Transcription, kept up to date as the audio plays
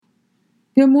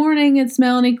Good morning, it's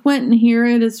Melanie Quinton here.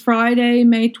 It is Friday,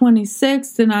 May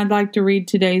 26th, and I'd like to read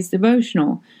today's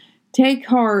devotional. Take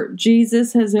heart,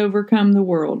 Jesus has overcome the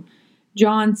world.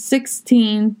 John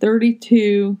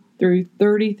 16:32 through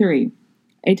 33.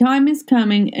 A time is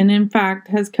coming, and in fact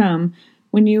has come,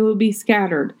 when you will be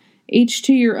scattered, each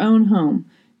to your own home.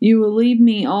 You will leave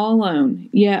me all alone,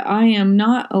 yet I am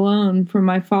not alone, for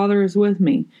my Father is with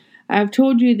me. I have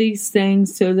told you these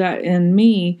things so that in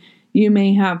me you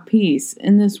may have peace.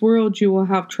 In this world you will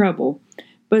have trouble.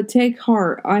 But take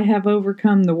heart, I have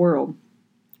overcome the world.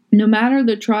 No matter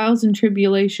the trials and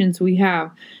tribulations we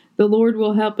have, the Lord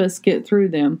will help us get through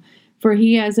them, for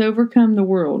He has overcome the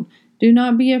world. Do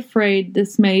not be afraid,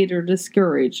 dismayed, or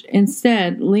discouraged.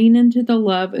 Instead, lean into the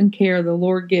love and care the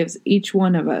Lord gives each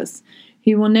one of us.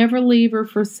 He will never leave or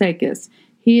forsake us.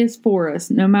 He is for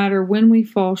us, no matter when we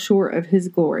fall short of His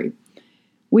glory.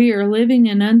 We are living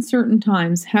in uncertain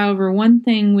times. However, one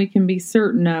thing we can be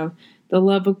certain of, the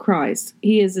love of Christ.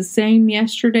 He is the same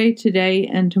yesterday, today,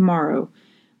 and tomorrow.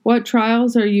 What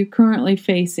trials are you currently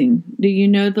facing? Do you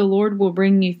know the Lord will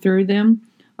bring you through them?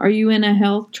 Are you in a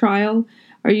health trial?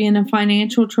 Are you in a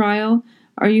financial trial?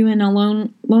 Are you in a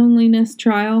loneliness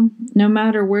trial? No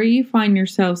matter where you find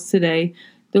yourselves today,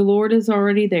 the Lord is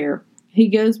already there. He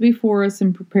goes before us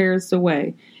and prepares the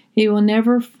way. He will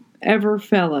never, ever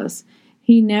fail us.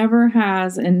 He never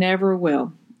has and never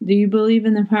will. Do you believe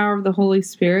in the power of the Holy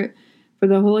Spirit? For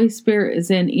the Holy Spirit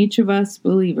is in each of us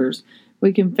believers.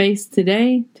 We can face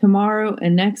today, tomorrow,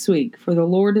 and next week, for the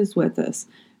Lord is with us.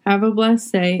 Have a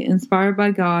blessed day, inspired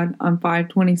by God on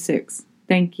 5/26.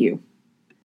 Thank you.